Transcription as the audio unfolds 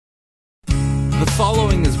The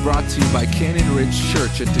following is brought to you by Canyon Ridge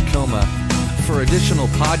Church at Tacoma. For additional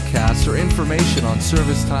podcasts or information on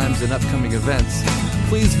service times and upcoming events,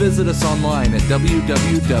 please visit us online at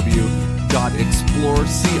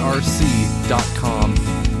www.explorecrc.com.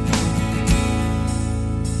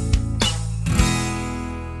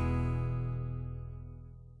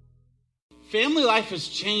 Family life has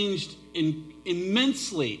changed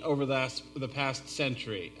immensely over the past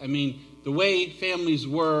century. I mean, the way families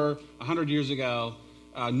were 100 years ago,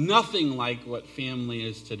 nothing like what family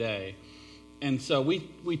is today. And so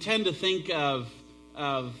we tend to think of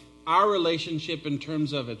our relationship in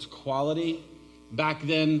terms of its quality. Back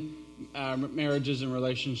then, marriages and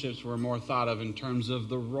relationships were more thought of in terms of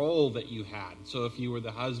the role that you had. So if you were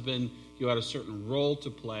the husband, you had a certain role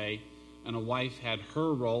to play, and a wife had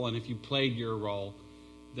her role, and if you played your role,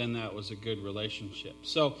 then that was a good relationship.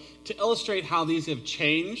 So to illustrate how these have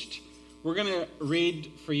changed, we're going to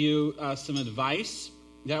read for you some advice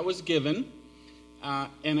that was given,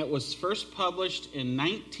 and it was first published in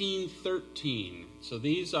 1913. So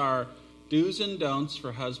these are do's and don'ts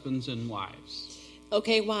for husbands and wives.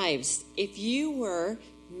 Okay, wives, if you were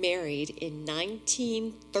married in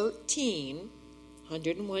 1913,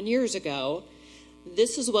 101 years ago,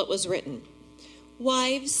 this is what was written.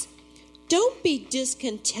 Wives, don't be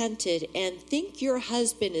discontented and think your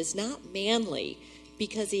husband is not manly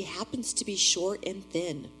because he happens to be short and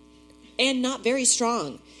thin and not very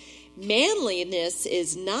strong. Manliness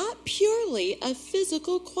is not purely a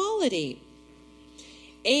physical quality.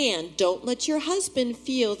 And don't let your husband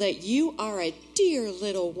feel that you are a dear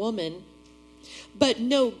little woman, but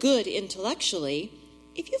no good intellectually.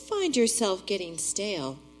 If you find yourself getting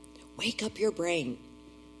stale, wake up your brain.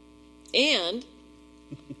 And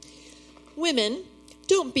women,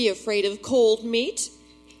 don't be afraid of cold meat.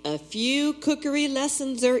 A few cookery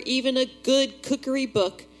lessons or even a good cookery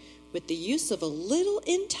book with the use of a little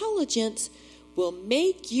intelligence will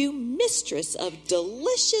make you mistress of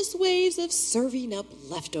delicious ways of serving up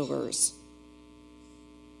leftovers.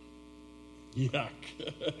 Yuck.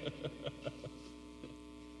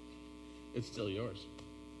 It's still yours.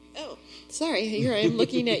 Oh, sorry. Here I am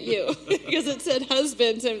looking at you because it said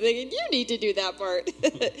husbands. I'm thinking, you need to do that part.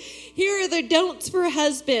 Here are the don'ts for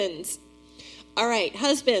husbands. All right,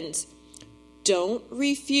 husbands, don't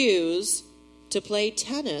refuse to play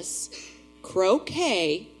tennis,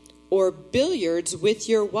 croquet, or billiards with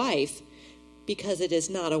your wife because it is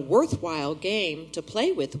not a worthwhile game to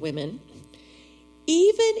play with women.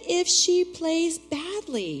 Even if she plays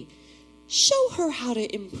badly, show her how to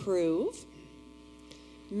improve.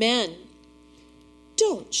 Men,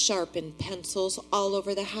 don't sharpen pencils all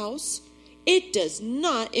over the house. It does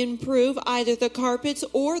not improve either the carpets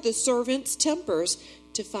or the servants' tempers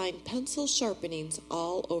to find pencil sharpenings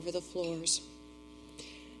all over the floors.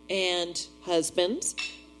 And husbands,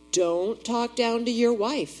 don't talk down to your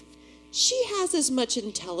wife. She has as much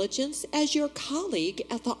intelligence as your colleague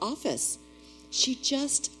at the office. She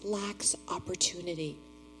just lacks opportunity.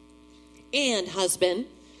 And husband,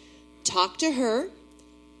 talk to her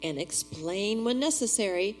and explain when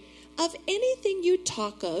necessary of anything you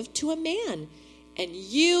talk of to a man, and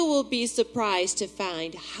you will be surprised to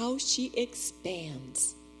find how she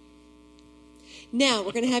expands. Now,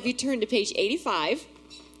 we're going to have you turn to page 85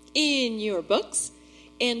 in your books,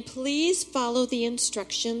 and please follow the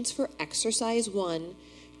instructions for exercise 1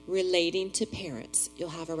 relating to parents.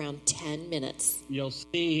 You'll have around 10 minutes. You'll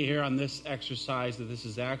see here on this exercise that this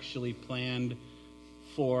is actually planned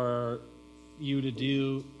for you to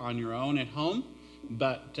do on your own at home,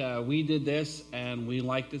 but we did this and we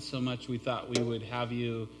liked it so much we thought we would have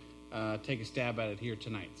you take a stab at it here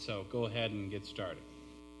tonight. So go ahead and get started.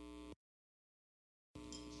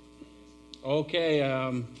 Okay,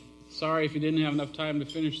 sorry if you didn't have enough time to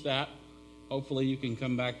finish that. Hopefully you can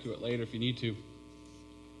come back to it later if you need to.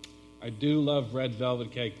 I do love red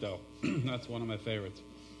velvet cake though. That's one of my favorites.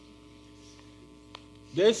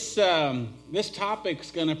 This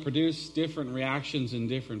topic's going to produce different reactions in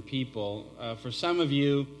different people. For some of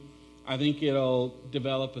you, I think it'll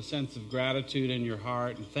develop a sense of gratitude in your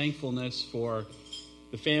heart and thankfulness for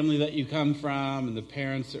the family that you come from and the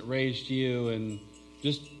parents that raised you, and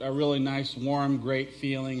just a really nice, warm, great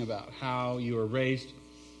feeling about how you were raised.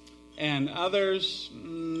 And others,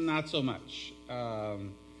 not so much.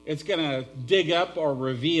 It's going to dig up or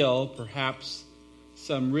reveal, perhaps,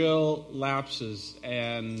 some real lapses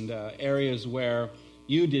and areas where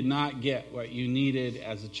you did not get what you needed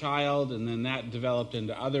as a child, and then that developed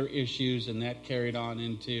into other issues, and that carried on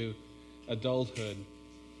into adulthood.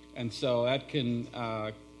 And so that can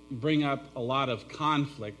bring up a lot of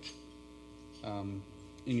conflict in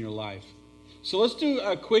your life. So let's do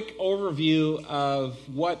a quick overview of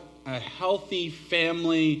what a healthy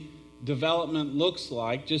family development looks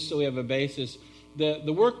like, just so we have a basis.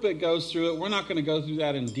 The work that goes through it, we're not going to go through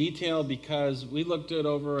that in detail because we looked it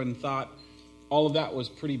over and thought all of that was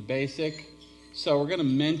pretty basic. So we're going to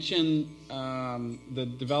mention the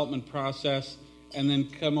development process and then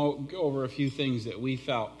go over a few things that we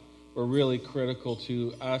felt were really critical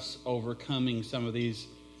to us overcoming some of these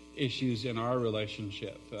issues in our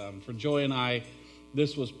relationship. For Joy and I,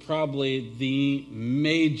 this was probably the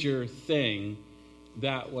major thing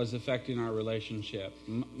that was affecting our relationship.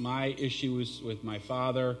 My issue was with my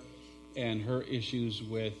father, and her issues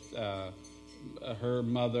with her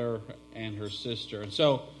mother and her sister. And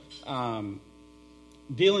so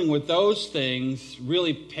dealing with those things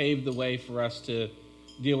really paved the way for us to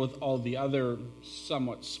deal with all the other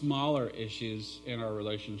somewhat smaller issues in our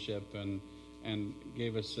relationship and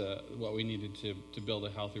gave us what we needed to build a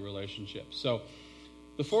healthy relationship. So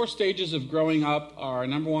the 4 stages of growing up are,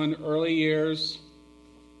 number 1, early years,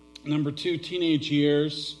 number 2, teenage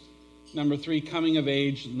years, number 3, coming of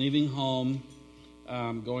age, leaving home,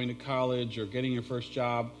 going to college or getting your first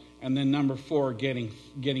job, and then number 4,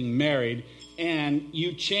 getting married. And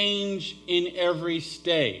you change in every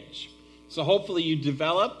stage. So hopefully you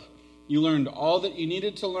develop, you learned all that you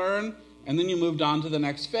needed to learn, and then you moved on to the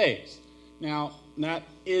next phase. Now, that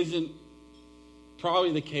isn't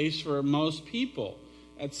probably the case for most people.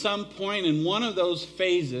 At some point in one of those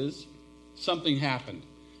phases, something happened.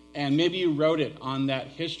 And maybe you wrote it on that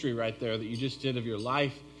history right there that you just did of your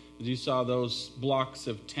life, as you saw those blocks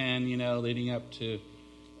of 10, leading up to,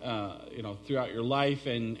 throughout your life.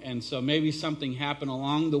 And so maybe something happened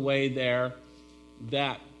along the way there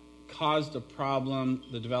that caused a problem.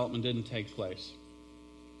 The development didn't take place.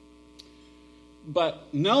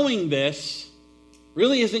 But knowing this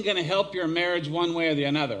really isn't going to help your marriage one way or the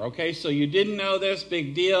other, okay? So you didn't know this,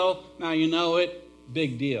 big deal. Now you know it,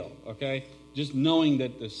 big deal, okay? Just knowing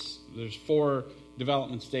that there's 4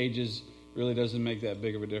 development stages really doesn't make that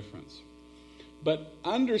big of a difference. But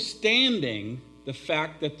understanding the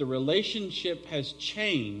fact that the relationship has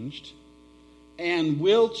changed and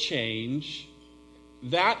will change,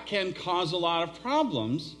 that can cause a lot of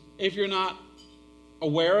problems if you're not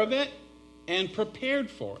aware of it and prepared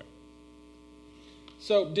for it.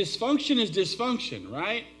 So dysfunction is dysfunction,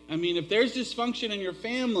 right? I mean, if there's dysfunction in your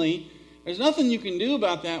family, there's nothing you can do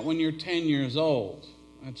about that when you're 10 years old.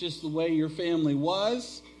 That's just the way your family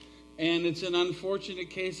was, and it's an unfortunate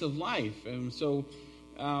case of life. And so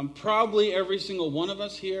probably every single one of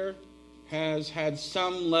us here has had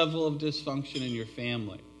some level of dysfunction in your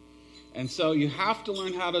family. And so you have to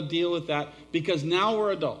learn how to deal with that, because now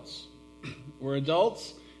we're adults. We're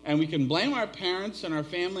adults, and we can blame our parents and our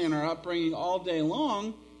family and our upbringing all day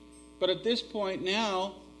long, but at this point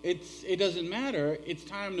now, it doesn't matter. It's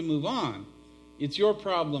time to move on. It's your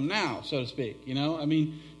problem now, so to speak. I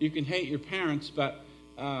mean, you can hate your parents, but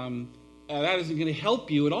that isn't going to help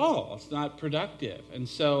you at all. It's not productive. And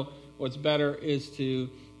so what's better is to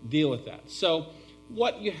deal with that. So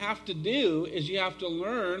what you have to do is you have to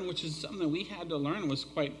learn, which is something that we had to learn, was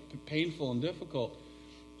quite painful and difficult,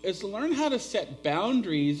 is to learn how to set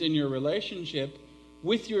boundaries in your relationship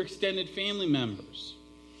with your extended family members.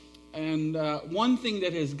 And one thing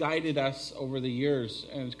that has guided us over the years,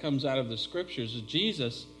 and it comes out of the scriptures, is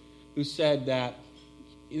Jesus, who said that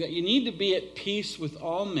you need to be at peace with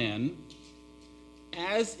all men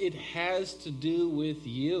as it has to do with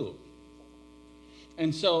you.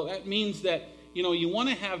 And so that means that, you want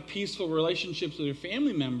to have peaceful relationships with your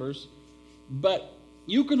family members, but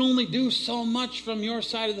you can only do so much from your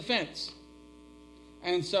side of the fence.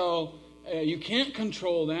 And so you can't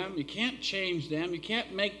control them. You can't change them. You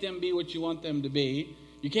can't make them be what you want them to be.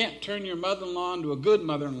 You can't turn your mother-in-law into a good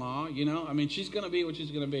mother-in-law, she's going to be what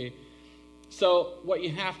she's going to be. So what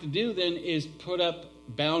you have to do then is put up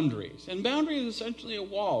boundaries. And boundary is essentially a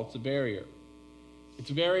wall. It's a barrier. It's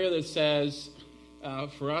a barrier that says,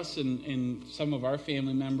 for us and some of our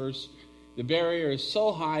family members, the barrier is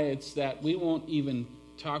so high it's that we won't even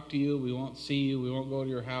talk to you, we won't see you, we won't go to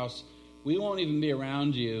your house, we won't even be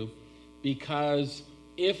around you, because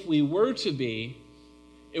if we were to be,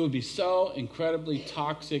 it would be so incredibly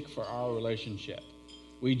toxic for our relationship.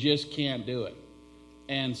 We just can't do it.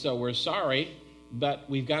 And so we're sorry, but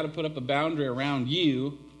we've got to put up a boundary around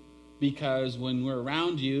you, because when we're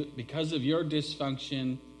around you, because of your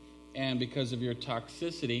dysfunction and because of your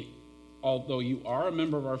toxicity, although you are a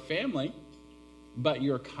member of our family, but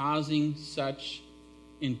you're causing such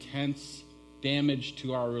intense damage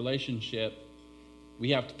to our relationship,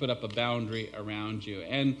 we have to put up a boundary around you.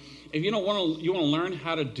 And if you want to learn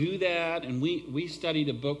how to do that, and we studied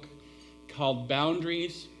a book called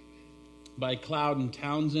Boundaries by Cloud and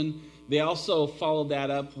Townsend. They also followed that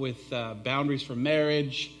up with Boundaries for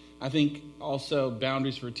Marriage. I think also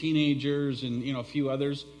Boundaries for Teenagers and a few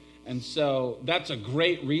others. And so that's a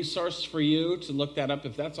great resource for you to look that up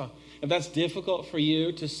if that's difficult for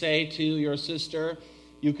you to say to your sister,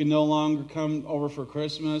 you can no longer come over for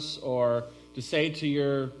Christmas, or to say to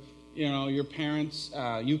your parents,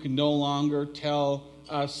 you can no longer tell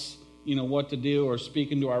us, what to do or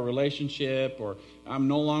speak into our relationship, or I'm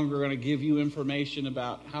no longer going to give you information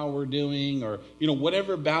about how we're doing, or,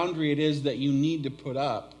 whatever boundary it is that you need to put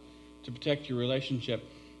up to protect your relationship,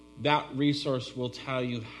 that resource will tell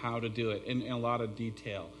you how to do it in a lot of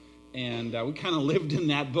detail. And we kind of lived in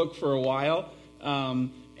that book for a while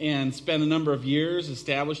and spent a number of years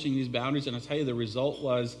establishing these boundaries. And I'll tell you, the result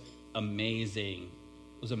was amazing.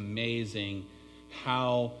 It was amazing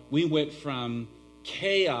how we went from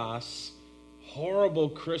chaos, horrible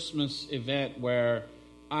Christmas event where,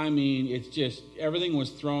 it's just everything was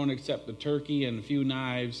thrown except the turkey and a few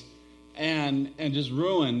knives and just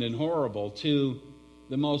ruined and horrible, to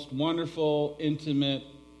the most wonderful, intimate,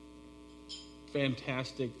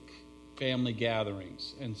 fantastic family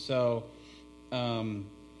gatherings. And so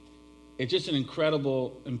it's just an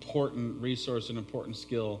incredible, important resource and important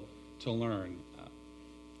skill to learn.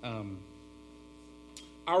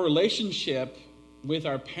 Our relationship with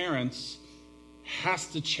our parents has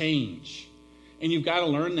to change. And you've got to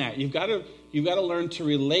learn that. You've got to learn to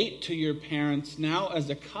relate to your parents now as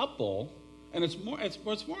a couple, and it's more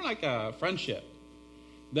like a friendship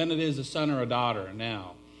than it is a son or a daughter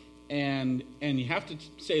now. And you have to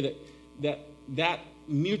say that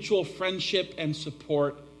mutual friendship and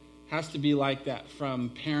support has to be like that from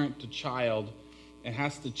parent to child. It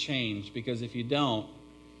has to change, because if you don't,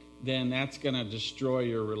 then that's going to destroy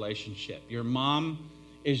your relationship. Your mom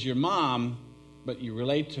is your mom, but you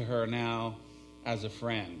relate to her now as a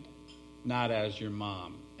friend, not as your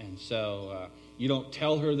mom. And so you don't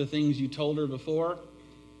tell her the things you told her before.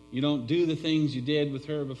 You don't do the things you did with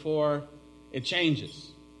her before. It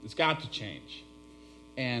changes. It's got to change.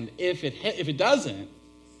 And if it doesn't,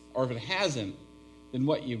 or if it hasn't, then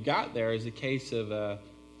what you've got there is a case of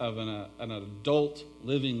an adult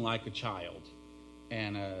living like a child,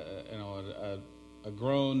 and a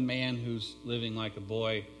grown man who's living like a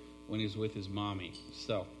boy when he's with his mommy.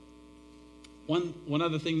 So one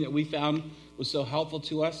other thing that we found was so helpful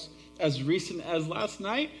to us as recent as last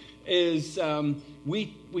night is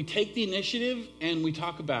we take the initiative and we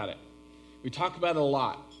talk about it. We talk about it a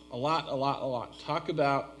lot. Talk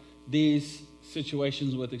about these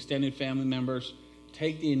situations with extended family members.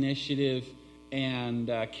 Take the initiative and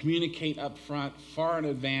communicate up front, far in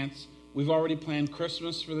advance. We've already planned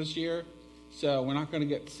Christmas for this year, so we're not going to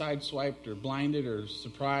get sideswiped or blinded or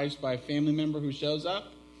surprised by a family member who shows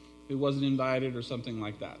up who wasn't invited or something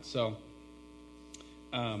like that. So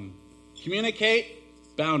communicate,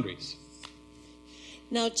 boundaries.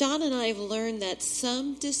 Now, John and I have learned that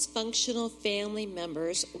some dysfunctional family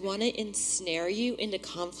members want to ensnare you into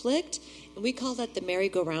conflict, and we call that the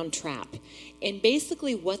merry-go-round trap. And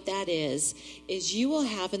basically what that is you will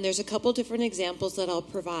have, and there's a couple different examples that I'll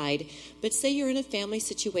provide, but say you're in a family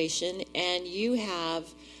situation and you have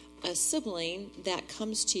a sibling that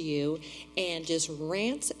comes to you and just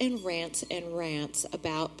rants and rants and rants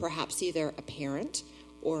about perhaps either a parent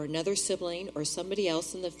or another sibling or somebody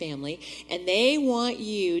else in the family, and they want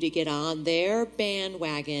you to get on their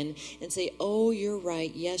bandwagon and say, oh, you're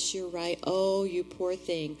right, yes, you're right, oh, you poor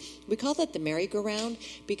thing. We call that the merry-go-round,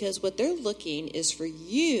 because what they're looking is for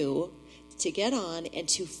you to get on and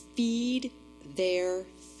to feed their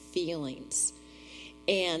feelings.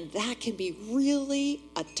 And that can be really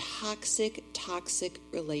a toxic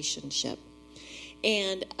relationship.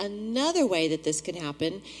 And another way that this can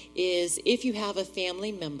happen is if you have a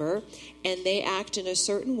family member and they act in a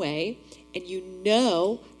certain way, and you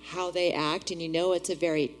know how they act, and you know it's a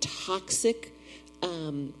very toxic,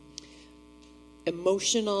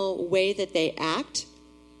 emotional way that they act,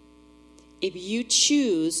 if you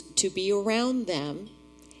choose to be around them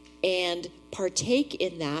and partake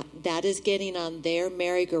in that, that is getting on their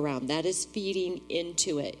merry-go-round. That is feeding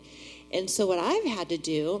into it. And so what I've had to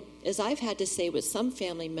do is I've had to say with some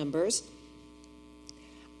family members,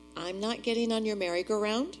 I'm not getting on your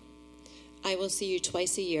merry-go-round. I will see you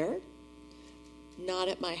twice a year. Not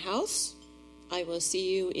at my house. I will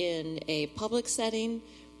see you in a public setting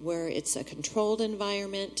where it's a controlled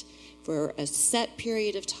environment for a set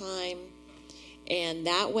period of time. And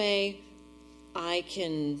that way I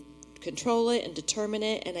can control it and determine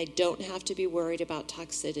it, and I don't have to be worried about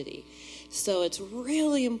toxicity. So it's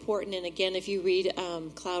really important. And again, if you read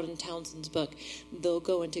Cloud and Townsend's book, they'll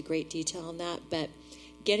go into great detail on that. But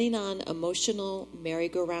getting on emotional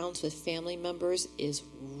merry-go-rounds with family members is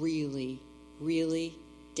really, really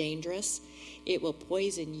dangerous. It will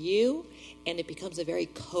poison you, and it becomes a very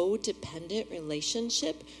codependent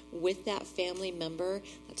relationship with that family member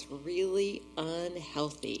that's really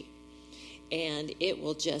unhealthy. And it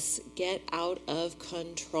will just get out of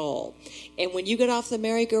control. And when you get off the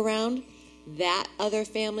merry-go-round, that other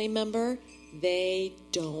family member, they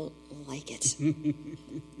don't like it.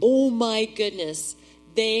 Oh my goodness.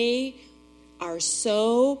 They are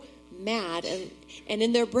so mad. And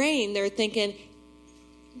in their brain, they're thinking,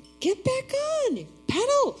 get back on,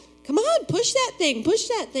 pedal, come on, push that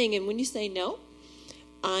thing. And when you say, no,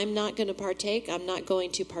 I'm not going to partake, I'm not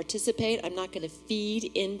going to participate, I'm not going to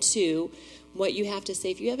feed into what you have to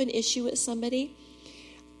say. If you have an issue with somebody,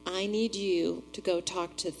 I need you to go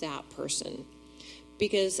talk to that person.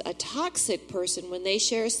 Because a toxic person, when they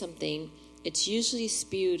share something, it's usually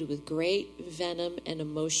spewed with great venom and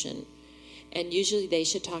emotion. And usually they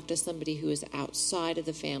should talk to somebody who is outside of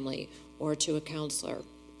the family or to a counselor.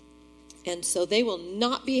 And so they will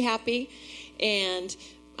not be happy. And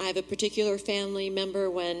I have a particular family member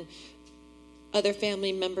when other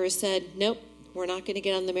family members said, nope, we're not going to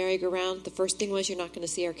get on the merry-go-round. The first thing was, you're not going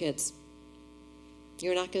to see our kids.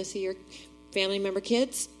 You're not going to see your family member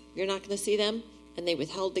kids. You're not going to see them. And they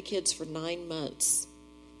withheld the kids for 9 months.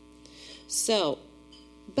 So,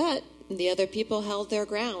 but the other people held their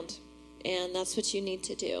ground. And that's what you need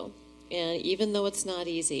to do. And even though it's not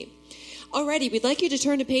easy. Alrighty, we'd like you to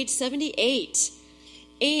turn to page 78.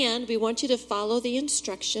 And we want you to follow the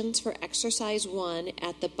instructions for exercise 1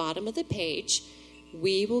 at the bottom of the page.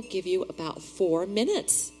 We will give you about 4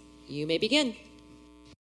 minutes. You may begin.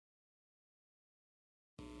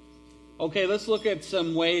 Okay, let's look at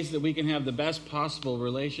some ways that we can have the best possible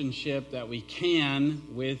relationship that we can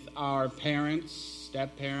with our parents,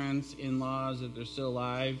 step-parents, in-laws, if they're still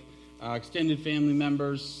alive, extended family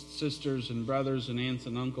members, sisters and brothers and aunts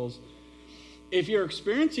and uncles. If you're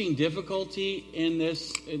experiencing difficulty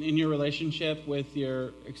in your relationship with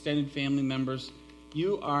your extended family members,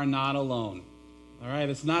 you are not alone. All right,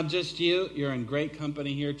 it's not just you. You're in great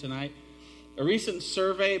company here tonight. A recent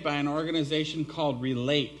survey by an organization called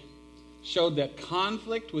Relate showed that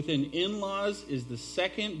conflict within in-laws is the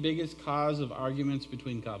second biggest cause of arguments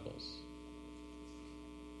between couples.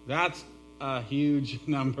 That's a huge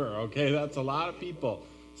number, okay? That's a lot of people.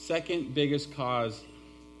 Second biggest cause.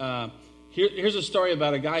 Here's a story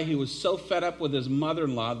about a guy who was so fed up with his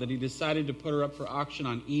mother-in-law that he decided to put her up for auction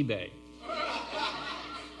on eBay.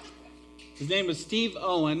 His name is Steve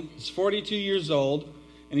Owen. He's 42 years old.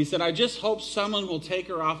 And he said, I just hope someone will take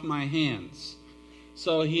her off my hands.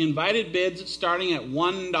 So he invited bids starting at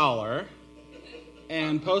 $1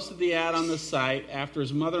 and posted the ad on the site after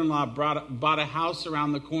his mother-in-law bought a house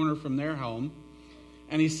around the corner from their home.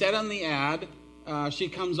 And he said on the ad, she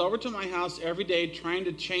comes over to my house every day trying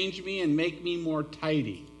to change me and make me more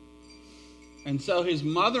tidy. And so his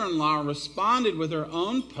mother-in-law responded with her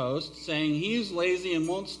own post saying, he's lazy and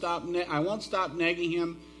I won't stop nagging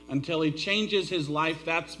him until he changes his life.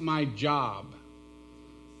 That's my job.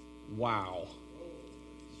 Wow.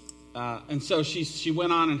 And so she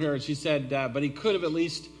went on and she said, but he could have at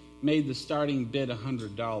least made the starting bid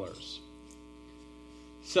 $100.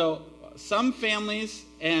 So some families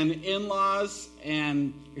and in-laws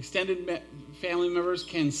and extended family members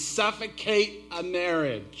can suffocate a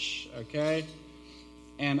marriage, okay?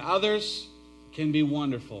 And others can be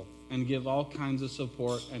wonderful and give all kinds of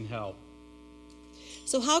support and help.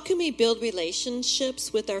 So how can we build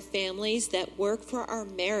relationships with our families that work for our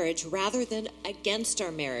marriage rather than against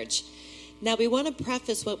our marriage? Now, we want to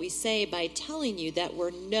preface what we say by telling you that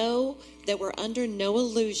we're under no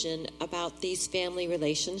illusion about these family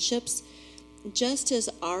relationships. Just as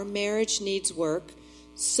our marriage needs work,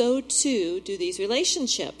 so too do these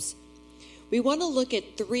relationships. We want to look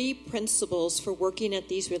at 3 principles for working at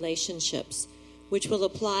these relationships, which will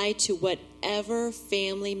apply to whatever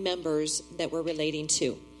family members that we're relating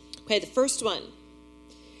to. Okay, the first one.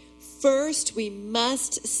 First, we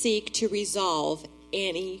must seek to resolve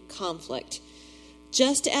any conflict.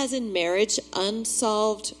 Just as in marriage,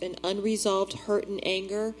 unsolved and unresolved hurt and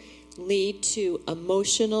anger lead to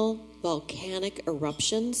emotional volcanic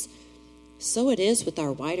eruptions, so it is with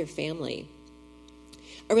our wider family.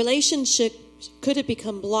 A relationship could have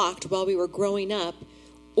become blocked while we were growing up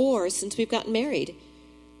or since we've gotten married.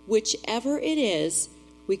 Whichever it is,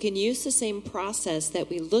 we can use the same process that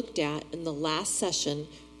we looked at in the last session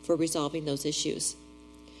for resolving those issues.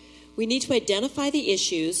 We need to identify the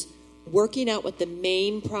issues, working out what the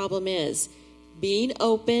main problem is, being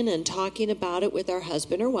open and talking about it with our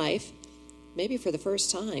husband or wife, maybe for the first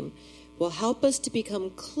time, will help us to become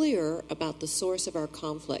clearer about the source of our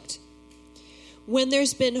conflict. When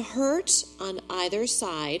there's been hurt on either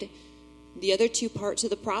side, the other two parts of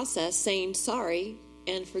the process, saying sorry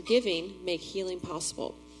and forgiving, make healing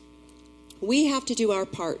possible. We have to do our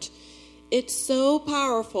part. It's so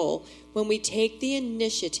powerful when we take the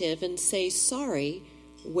initiative and say sorry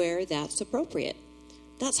where that's appropriate.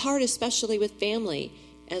 That's hard, especially with family,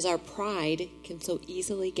 as our pride can so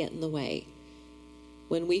easily get in the way.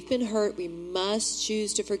 When we've been hurt, we must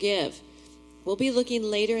choose to forgive. We'll be looking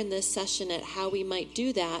later in this session at how we might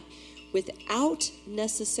do that without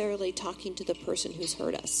necessarily talking to the person who's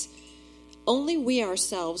hurt us. Only we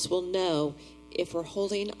ourselves will know if we're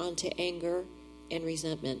holding on to anger and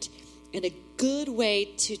resentment. And a good way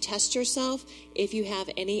to test yourself, if you have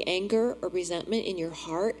any anger or resentment in your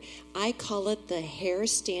heart, I call it the hair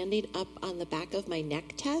standing up on the back of my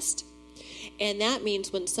neck test. And that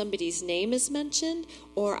means when somebody's name is mentioned,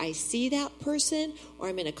 or I see that person, or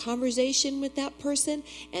I'm in a conversation with that person,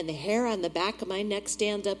 and the hair on the back of my neck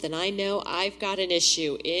stands up, then I know I've got an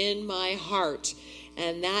issue in my heart.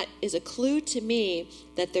 And that is a clue to me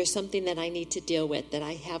that there's something that I need to deal with, that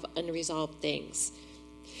I have unresolved things.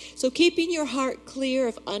 So keeping your heart clear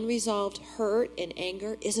of unresolved hurt and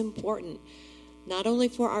anger is important, not only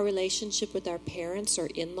for our relationship with our parents or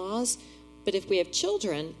in-laws, but if we have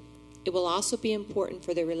children, it will also be important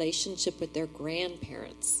for their relationship with their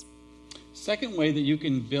grandparents. Second way that you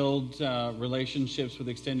can build relationships with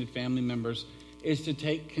extended family members is to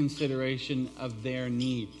take consideration of their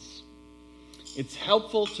needs. It's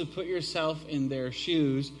helpful to put yourself in their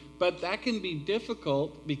shoes, but that can be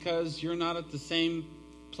difficult because you're not at the same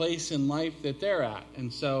place in life that they're at.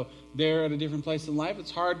 And so they're at a different place in life.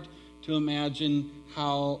 It's hard to imagine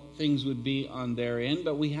how things would be on their end,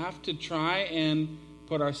 but we have to try and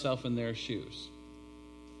put ourselves in their shoes.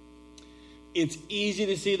 It's easy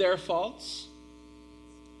to see their faults,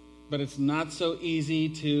 but it's not so easy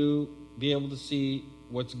to be able to see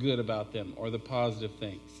what's good about them or the positive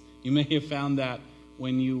things. You may have found that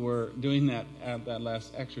when you were doing that at that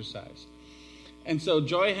last exercise. And so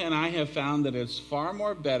Joy and I have found that it's far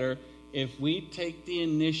more better if we take the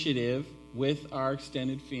initiative with our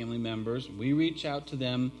extended family members. We reach out to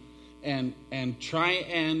them and try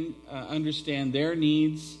and understand their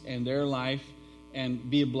needs and their life and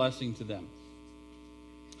be a blessing to them.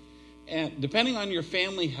 And depending on your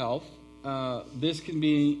family health, this can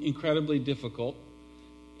be incredibly difficult.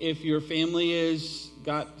 If your family has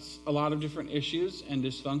got a lot of different issues and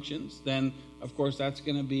dysfunctions, then of course that's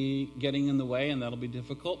going to be getting in the way, and that'll be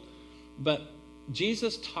difficult. But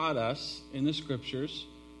Jesus taught us in the scriptures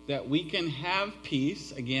that we can have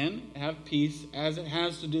peace as it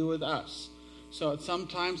has to do with us. So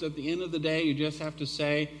sometimes at the end of the day, you just have to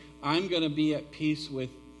say, I'm going to be at peace with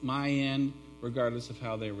my end, regardless of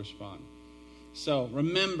how they respond. So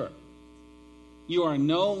remember, you are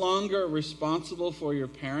no longer responsible for your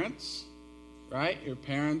parents, right? Your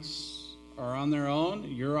parents are on their own.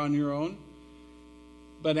 You're on your own.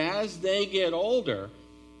 But as they get older,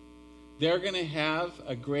 they're going to have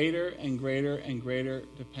a greater and greater and greater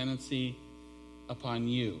dependency upon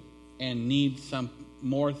you and need some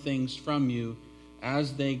more things from you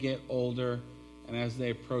as they get older and as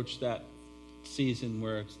they approach that season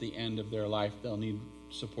where it's the end of their life. They'll need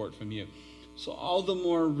support from you. So all the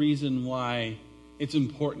more reason why it's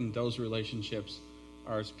important those relationships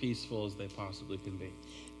are as peaceful as they possibly can be.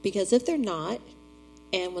 Because if they're not,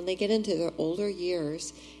 and when they get into their older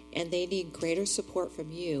years and they need greater support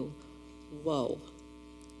from you, whoa,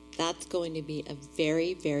 that's going to be a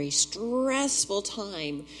very, very stressful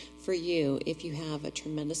time for you if you have a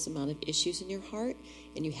tremendous amount of issues in your heart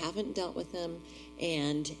and you haven't dealt with them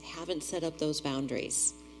and haven't set up those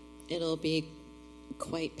boundaries. It'll be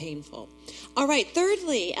quite painful. All right,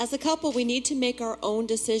 thirdly, as a couple, we need to make our own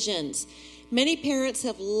decisions. Many parents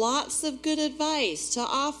have lots of good advice to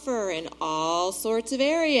offer in all sorts of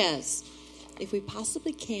areas. If we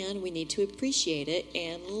possibly can, we need to appreciate it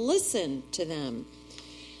and listen to them.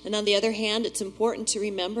 And on the other hand, it's important to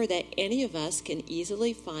remember that any of us can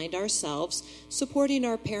easily find ourselves supporting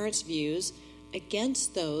our parents' views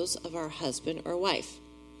against those of our husband or wife.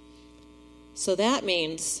 So that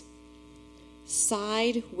means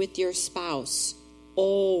side with your spouse,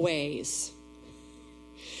 always.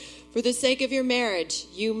 For the sake of your marriage,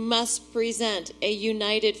 you must present a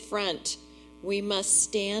united front. We must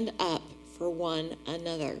stand up for one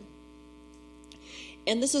another.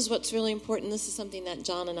 And this is what's really important. This is something that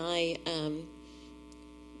John and I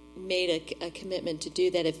made a commitment to do,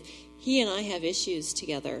 that if He and I have issues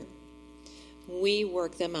together. We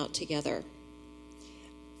work them out together.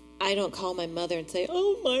 I don't call my mother and say,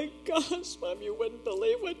 "Oh my gosh, Mom, you wouldn't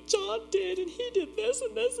believe what John did, and he did this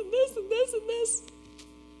and this and this and this and this."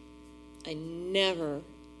 I never,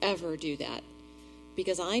 ever do that,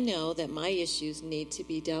 because I know that my issues need to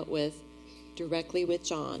be dealt with directly with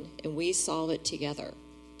John, and we solve it together.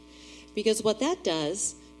 Because what that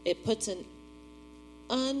does, it puts an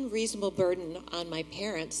unreasonable burden on my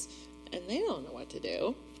parents, and they don't know what to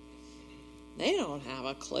do. They don't have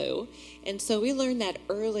a clue. And so we learned that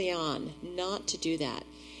early on, not to do that.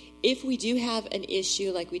 If we do have an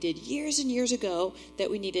issue like we did years and years ago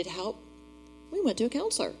that we needed help, we went to a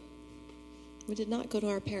counselor. We did not go to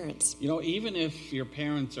our parents. You know, even if your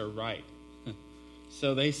parents are right,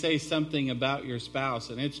 so they say something about your spouse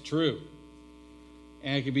and it's true,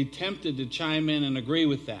 and you could be tempted to chime in and agree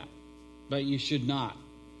with that, but you should not.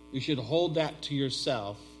 You should hold that to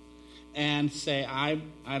yourself and say, I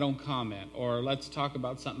don't comment, or let's talk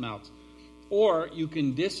about something else. Or you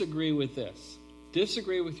can disagree with this.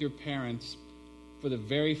 Disagree with your parents for the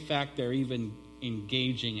very fact they're even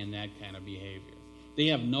engaging in that kind of behavior. They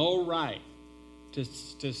have no right to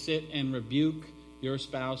sit and rebuke your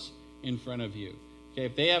spouse in front of you. Okay,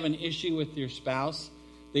 if they have an issue with your spouse,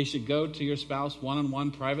 they should go to your spouse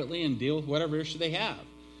one-on-one privately and deal with whatever issue they have.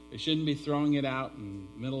 They shouldn't be throwing it out in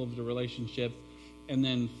the middle of the relationship and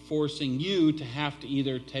then forcing you to have to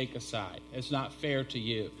either take a side. It's not fair to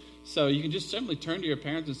you. So you can just simply turn to your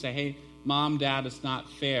parents and say, "Hey, Mom, Dad, it's not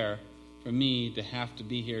fair for me to have to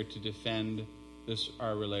be here to defend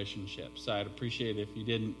our relationship. So I'd appreciate it if you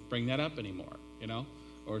didn't bring that up anymore,"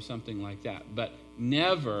 or something like that. But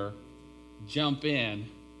never jump in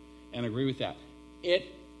and agree with that. It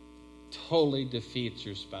totally defeats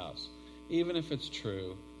your spouse. Even if it's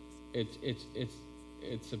true,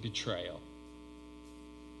 it's a betrayal.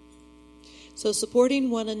 So supporting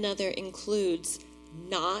one another includes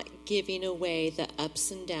not giving away the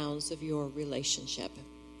ups and downs of your relationship.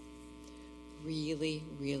 Really,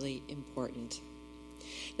 really important.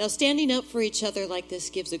 Now, standing up for each other like this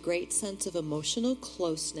gives a great sense of emotional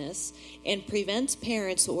closeness and prevents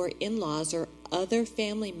parents or in-laws or other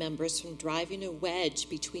family members from driving a wedge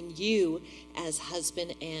between you as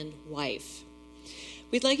husband and wife.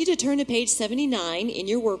 We'd like you to turn to page 79 in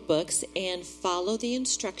your workbooks and follow the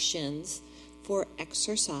instructions for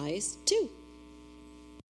exercise 2.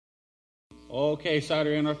 Okay, sorry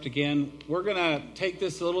to interrupt again. We're going to take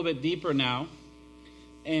this a little bit deeper now.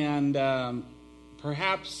 And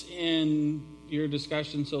perhaps in your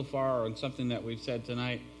discussion so far, or in something that we've said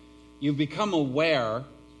tonight, you've become aware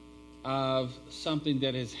of something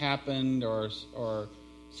that has happened or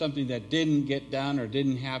something that didn't get done or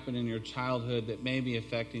didn't happen in your childhood that may be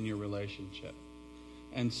affecting your relationship.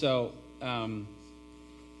 And so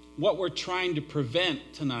what we're trying to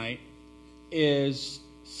prevent tonight is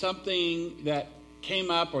something that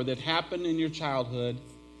came up or that happened in your childhood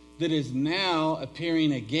that is now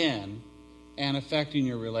appearing again and affecting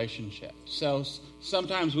your relationship. So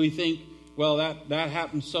sometimes we think, well, that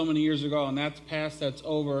happened so many years ago and that's past, that's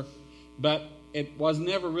over, but it was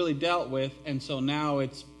never really dealt with, and so now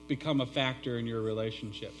it's become a factor in your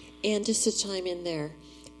relationship. And just to chime in there,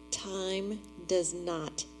 time does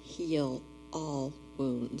not heal all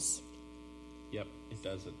wounds. Yep, it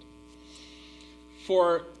doesn't.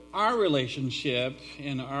 For our relationship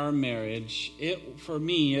in our marriage, for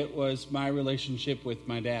me, it was my relationship with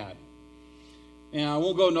my dad. And I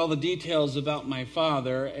won't go into all the details about my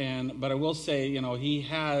father, but I will say, he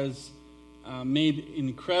has made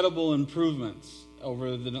incredible improvements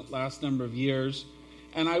over the last number of years.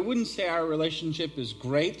 And I wouldn't say our relationship is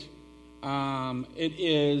great. It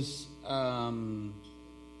is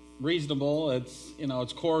reasonable.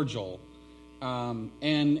 It's cordial.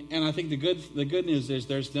 And I think the good news is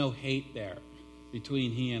there's no hate there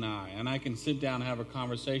between he and I. And I can sit down and have a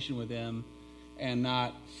conversation with him and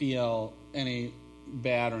not feel any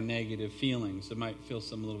bad or negative feelings. I might feel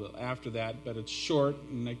some a little bit after that, but it's short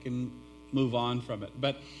and I can move on from it.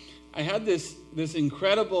 But I had this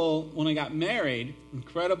incredible, when I got married,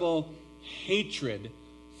 incredible hatred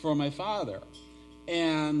for my father.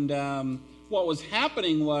 And what was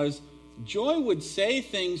happening was Joy would say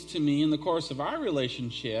things to me in the course of our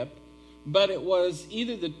relationship, but it was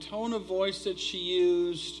either the tone of voice that she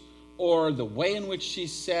used or the way in which she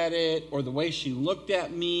said it or the way she looked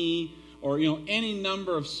at me or, any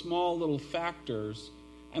number of small little factors.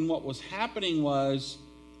 And what was happening was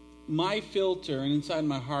my filter and inside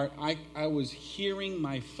my heart, I was hearing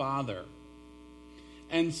my father.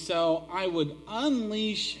 And so I would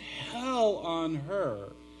unleash hell on her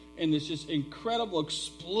in this just incredible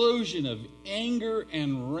explosion of anger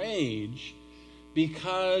and rage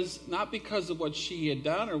not because of what she had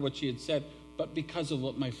done or what she had said, but because of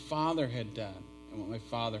what my father had done and what my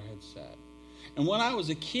father had said. And when I was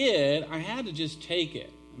a kid, I had to just take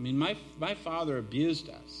it. I mean, my father abused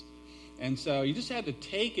us. And so you just had to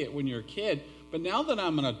take it when you're a kid. But now that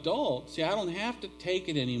I'm an adult, see, I don't have to take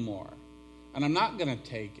it anymore. And I'm not going to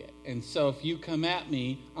take it. And so if you come at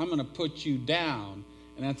me, I'm going to put you down.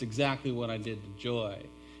 And that's exactly what I did to Joy.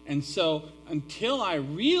 And so until I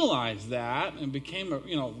realized that and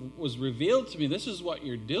was revealed to me, this is what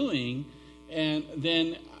you're doing, and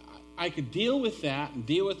then I could deal with that and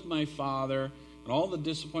deal with my father and all the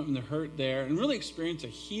disappointment, the hurt there, and really experience a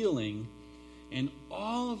healing. And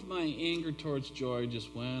all of my anger towards Joy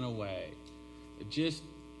just went away. It just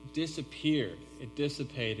disappeared. It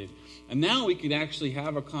dissipated. And now we could actually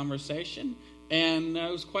have a conversation, and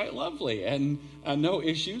it was quite lovely. And no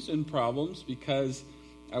issues and problems because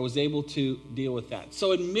I was able to deal with that.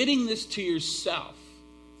 So admitting this to yourself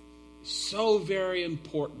is so very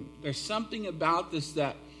important. There's something about this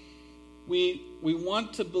that we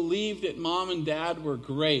want to believe that mom and dad were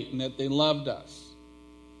great and that they loved us.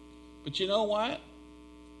 But you know what?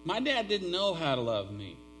 My dad didn't know how to love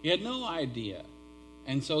me. He had no idea.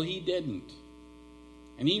 And so he didn't.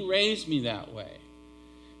 And he raised me that way.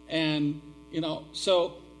 And,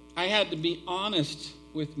 so I had to be honest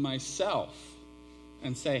with myself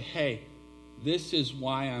and say, hey, this is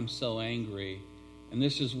why I'm so angry. And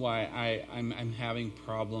this is why I'm having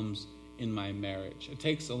problems in my marriage. It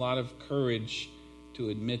takes a lot of courage to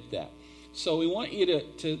admit that. So we want you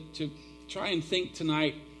to try and think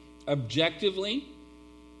tonight objectively,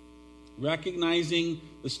 recognizing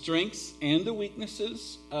the strengths and the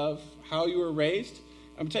weaknesses of how you were raised.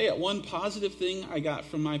 I'm going to tell you, one positive thing I got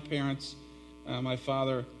from my parents, my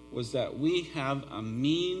father, was that we have a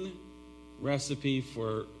mean recipe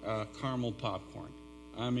for caramel popcorn.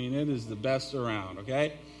 I mean, it is the best around,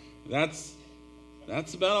 okay? That's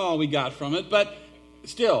about all we got from it, but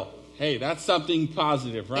still, hey, that's something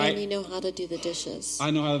positive, right? And you know how to do the dishes.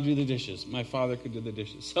 I know how to do the dishes. My father could do the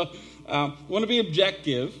dishes. So we want to be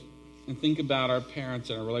objective and think about our parents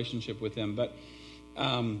and our relationship with them. But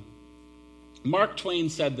Mark Twain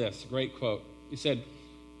said this, a great quote. He said,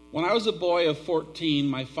 "When I was a boy of 14,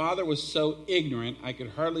 my father was so ignorant I could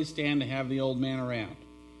hardly stand to have the old man around.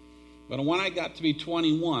 But when I got to be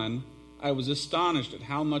 21, I was astonished at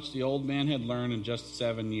how much the old man had learned in just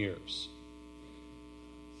 7 years."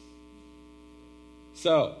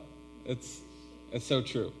 So, it's so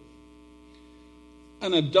true.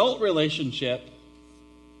 An adult relationship,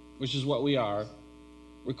 which is what we are,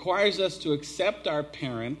 requires us to accept our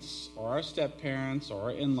parents or our step-parents or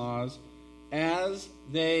our in-laws as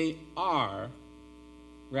they are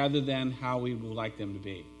rather than how we would like them to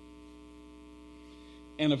be.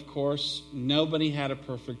 And of course, nobody had a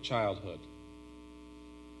perfect childhood.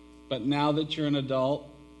 But now that you're an adult,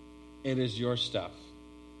 it is your stuff.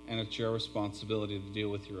 And it's your responsibility to deal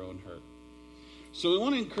with your own hurt. So we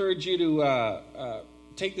want to encourage you to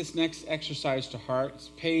take this next exercise to heart. It's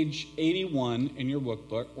page 81 in your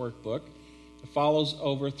workbook. It follows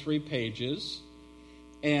over 3 pages.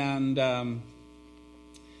 And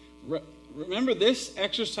remember, this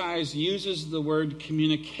exercise uses the word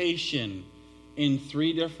communication in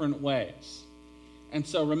 3 different ways. And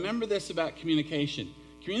so remember this about communication.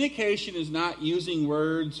 Communication is not using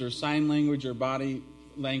words or sign language or body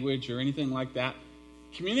language or anything like that.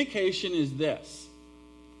 Communication is this: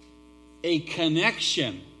 a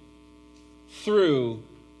connection through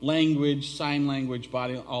language, sign language,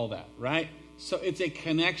 body, all that, right? So it's a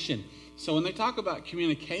connection. So when they talk about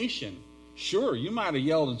communication, sure, you might have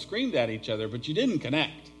yelled and screamed at each other, but you didn't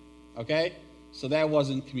connect, okay? So that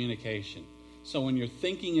wasn't communication. So when you're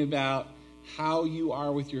thinking about how you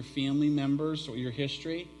are with your family members or your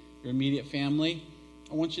history, your immediate family,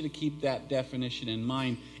 I want you to keep that definition in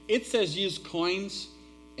mind. It says use coins,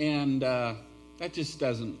 and that just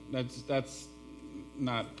doesn't, that's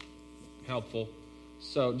not helpful.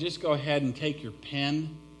 So just go ahead and take your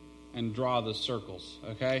pen and draw the circles,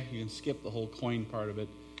 okay? You can skip the whole coin part of it.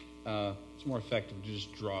 It's more effective to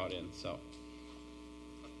just draw it in. So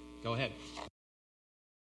go ahead.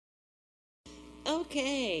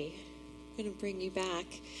 Okay, I'm going to bring you back.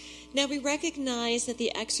 Now, we recognize that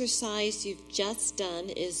the exercise you've just done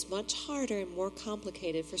is much harder and more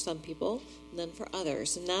complicated for some people than for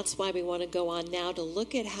others. And that's why we want to go on now to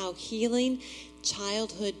look at how healing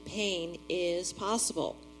childhood pain is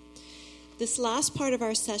possible. This last part of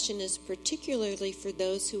our session is particularly for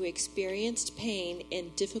those who experienced pain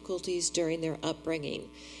and difficulties during their upbringing.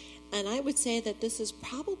 And I would say that this is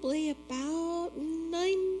probably about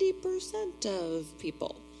 90% of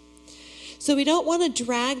people. So we don't want to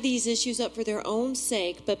drag these issues up for their own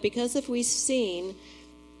sake, but because if we've seen,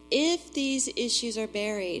 if these issues are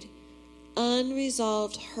buried,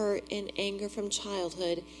 unresolved hurt and anger from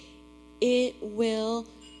childhood, it will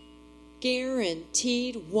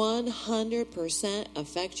guaranteed 100%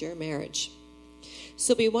 affect your marriage.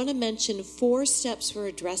 So we want to mention 4 steps for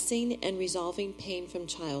addressing and resolving pain from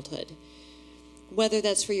childhood. Whether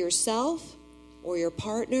that's for yourself or your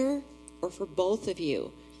partner or for both of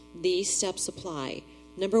you, these steps apply.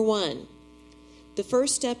 Number 1, the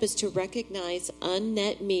first step is to recognize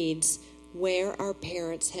unmet needs where our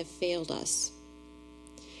parents have failed us.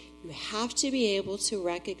 You have to be able to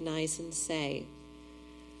recognize and say,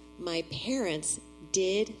 my parents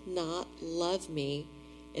did not love me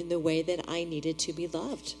in the way that I needed to be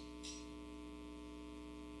loved.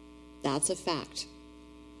 That's a fact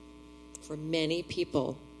for many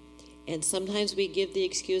people. And sometimes we give the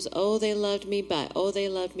excuse, oh, they loved me, but.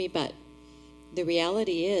 The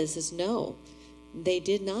reality is no, they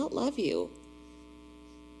did not love you.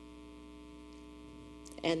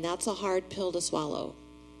 And that's a hard pill to swallow.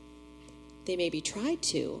 They maybe tried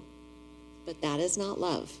to, but that is not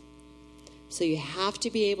love. So you have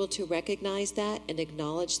to be able to recognize that and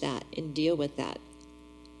acknowledge that and deal with that.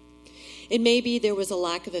 It may be there was a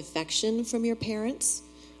lack of affection from your parents,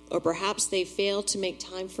 or perhaps they failed to make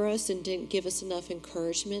time for us and didn't give us enough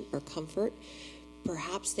encouragement or comfort.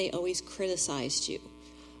 Perhaps they always criticized you,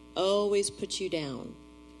 always put you down.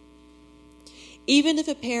 Even if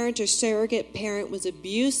a parent or surrogate parent was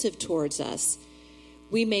abusive towards us,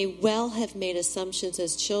 we may well have made assumptions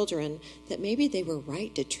as children that maybe they were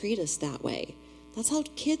right to treat us that way. That's how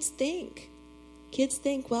kids think. Kids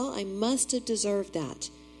think, well, I must have deserved that.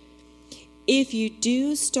 If you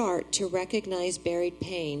do start to recognize buried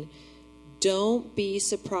pain, don't be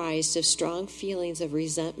surprised if strong feelings of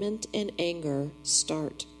resentment and anger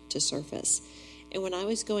start to surface. And when I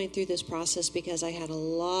was going through this process, because I had a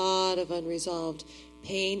lot of unresolved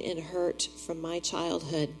pain and hurt from my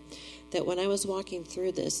childhood, that when I was walking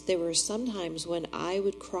through this, there were some times when I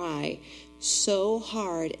would cry so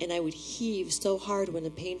hard and I would heave so hard when a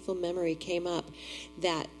painful memory came up,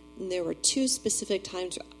 that there were 2 specific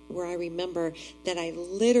times where I remember that I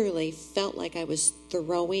literally felt like I was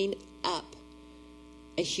throwing up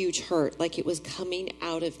a huge hurt, like it was coming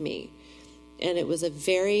out of me. And it was a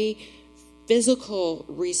very physical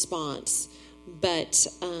response. But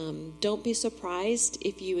don't be surprised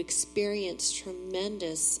if you experience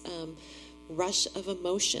tremendous rush of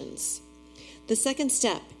emotions. The second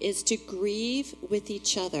step is to grieve with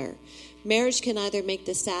each other. Marriage can either make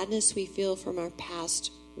the sadness we feel from our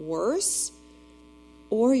past worse,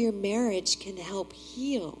 or your marriage can help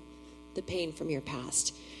heal the pain from your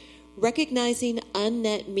past. Recognizing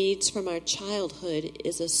unmet needs from our childhood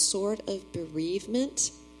is a sort of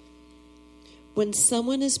bereavement. When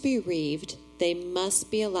someone is bereaved, they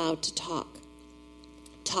must be allowed to talk.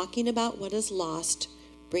 Talking about what is lost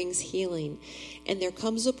brings healing. And there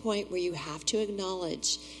comes a point where you have to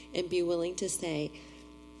acknowledge and be willing to say,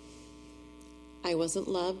 I wasn't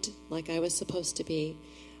loved like I was supposed to be.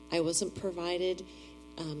 I wasn't provided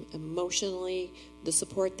emotionally the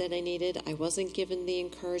support that I needed. I wasn't given the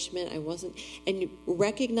encouragement. And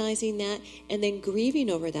recognizing that and then grieving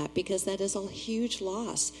over that, because that is a huge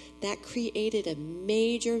loss. That created a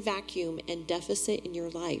major vacuum and deficit in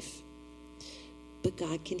your life. But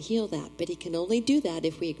God can heal that. But He can only do that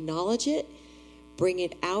if we acknowledge it, bring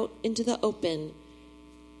it out into the open,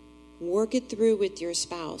 work it through with your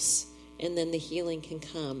spouse, and then the healing can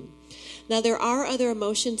come. Now, there are other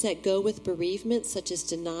emotions that go with bereavement, such as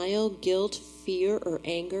denial, guilt, fear, or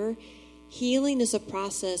anger. Healing is a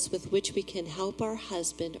process with which we can help our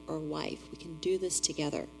husband or wife. We can do this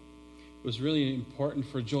together. It was really important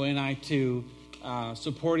for Joy and I to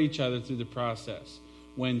support each other through the process.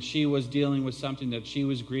 When she was dealing with something that she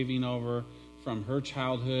was grieving over from her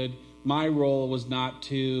childhood, my role was not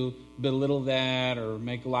to belittle that or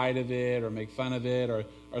make light of it or make fun of it or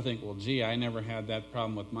think, well, gee, I never had that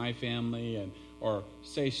problem with my family, or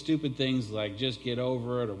say stupid things like just get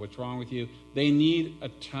over it or what's wrong with you. They need a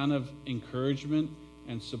ton of encouragement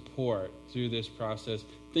and support through this process.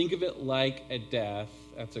 Think of it like a death.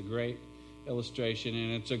 That's a great illustration,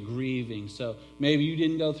 and it's a grieving. So maybe you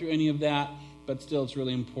didn't go through any of that, but still it's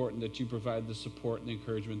really important that you provide the support and the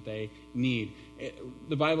encouragement they need.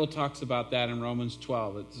 The Bible talks about that in Romans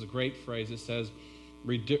 12. It's a great phrase. It says,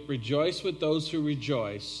 rejoice with those who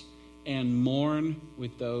rejoice and mourn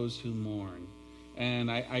with those who mourn. And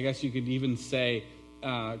I guess you could even say,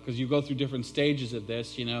 because you go through different stages of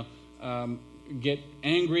this, get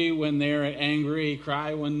angry when they're angry,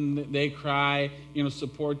 cry when they cry.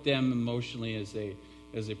 Support them emotionally as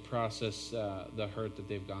they process the hurt that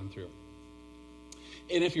they've gone through.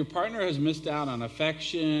 And if your partner has missed out on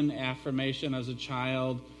affection, affirmation as a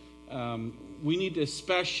child, we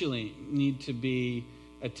especially need to be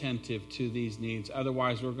attentive to these needs.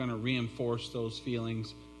 Otherwise, we're going to reinforce those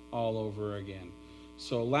feelings all over again.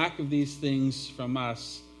 So lack of these things from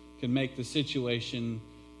us can make the situation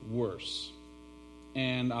worse.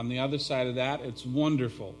 And on the other side of that, it's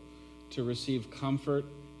wonderful to receive comfort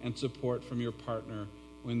and support from your partner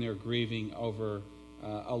when they're grieving over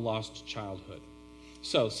a lost childhood.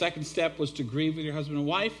 So, second step was to grieve with your husband and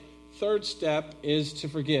wife. Third step is to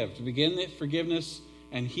forgive. To begin the forgiveness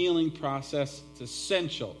and healing process, it's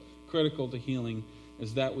essential, critical to healing,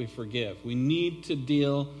 is that we forgive. We need to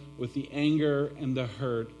deal with the anger and the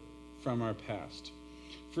hurt from our past.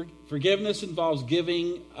 Forgiveness involves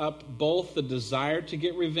giving up both the desire to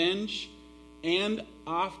get revenge and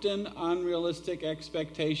often unrealistic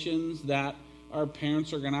expectations that our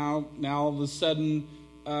parents are going to now all of a sudden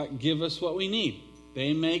give us what we need.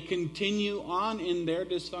 They may continue on in their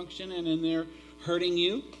dysfunction and in their hurting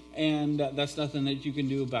you, and that's nothing that you can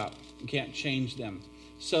do about. You can't change them.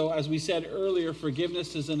 So as we said earlier,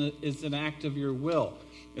 forgiveness is an act of your will.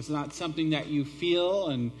 It's not something that you feel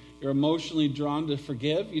and you're emotionally drawn to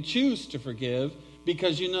forgive. You choose to forgive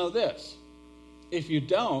because you know this. If you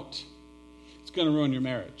don't, it's going to ruin your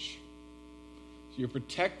marriage. So you're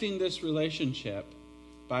protecting this relationship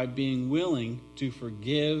by being willing to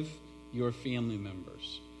forgive your family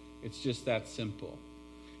members. It's just that simple.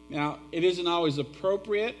 Now, it isn't always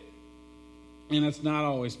appropriate, and it's not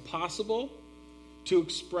always possible to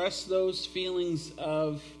express those feelings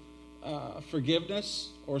of forgiveness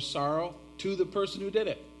or sorrow to the person who did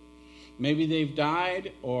it. Maybe they've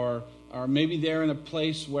died, or maybe they're in a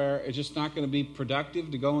place where it's just not going to be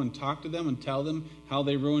productive to go and talk to them and tell them how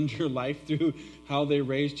they ruined your life through how they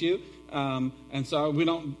raised you. And so we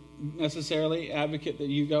don't necessarily advocate that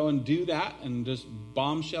you go and do that and just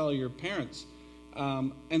bombshell your parents.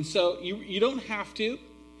 And so you don't have to.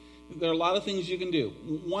 There are a lot of things you can do.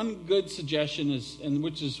 One good suggestion is, and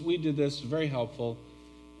we did this, very helpful,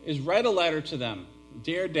 is write a letter to them.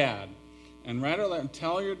 Dear Dad. And write a letter.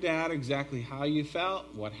 Tell your dad exactly how you felt,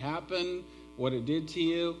 what happened, what it did to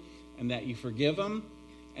you, and that you forgive him.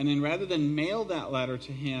 And then rather than mail that letter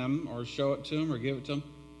to him or show it to him or give it to him,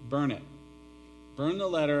 burn it. Burn the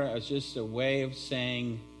letter as just a way of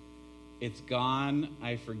saying, it's gone,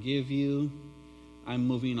 I forgive you, I'm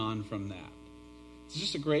moving on from that. It's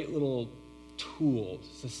just a great little tool.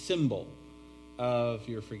 It's a symbol of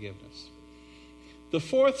your forgiveness. The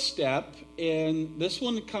fourth step, and this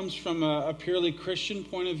one comes from a purely Christian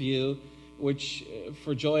point of view, which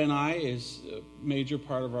for Joy and I is a major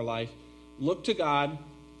part of our life. Look to God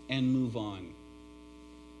and move on.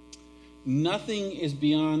 Nothing is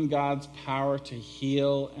beyond God's power to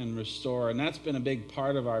heal and restore. And that's been a big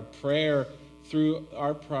part of our prayer through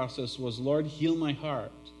our process was, Lord, heal my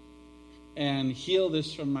heart and heal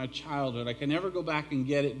this from my childhood. I can never go back and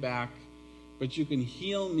get it back, but you can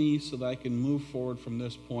heal me so that I can move forward from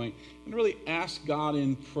this point. And really ask God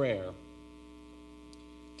in prayer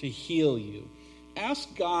to heal you.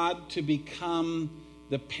 Ask God to become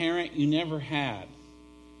the parent you never had,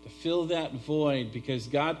 to fill that void, because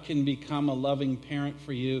God can become a loving parent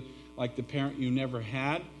for you like the parent you never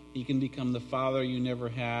had. He can become the father you never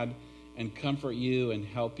had and comfort you and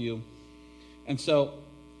help you. And so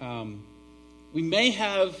we may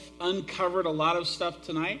have uncovered a lot of stuff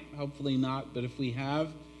tonight, hopefully not, but if we have,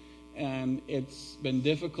 and it's been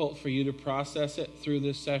difficult for you to process it through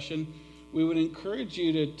this session, we would encourage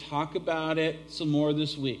you to talk about it some more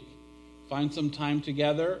this week. Find some time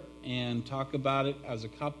together and talk about it as a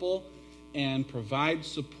couple and provide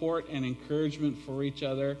support and encouragement for each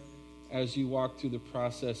other as you walk through the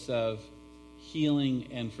process of healing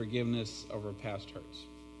and forgiveness over past hurts.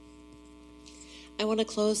 I want to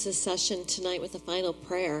close this session tonight with a final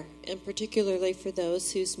prayer, and particularly for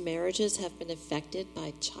those whose marriages have been affected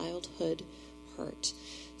by childhood hurt.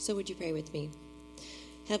 So would you pray with me?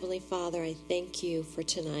 Heavenly Father, I thank you for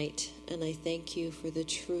tonight, and I thank you for the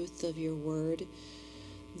truth of your word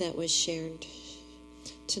that was shared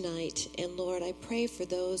tonight. And Lord, I pray for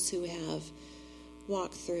those who have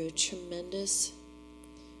walked through tremendous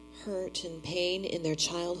hurt and pain in their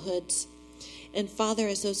childhoods. And Father,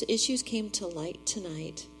 as those issues came to light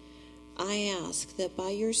tonight, I ask that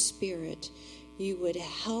by your Spirit, you would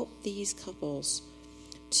help these couples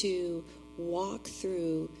to walk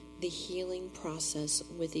through the healing process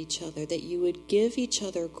with each other, that you would give each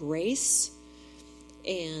other grace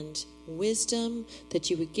and wisdom, that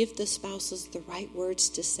you would give the spouses the right words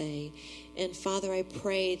to say. And Father, I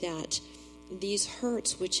pray that these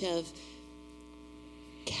hurts which have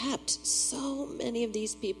kept so many of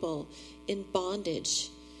these people in bondage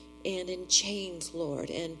and in chains, Lord,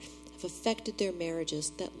 and have affected their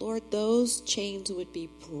marriages, that, Lord, those chains would be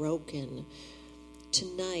broken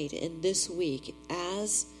tonight and this week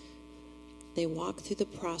as they walk through the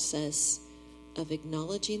process of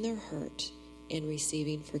acknowledging their hurt and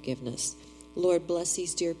receiving forgiveness. Lord, bless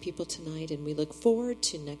these dear people tonight, and we look forward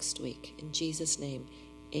to next week. In Jesus' name,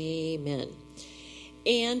 amen.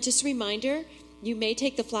 And just a reminder, you may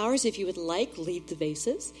take the flowers if you would like, leave the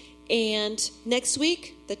vases. And next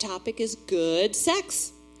week, the topic is good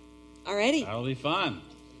sex. Alrighty. That'll be fun.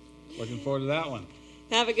 Looking forward to that one.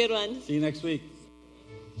 Have a good one. See you next week.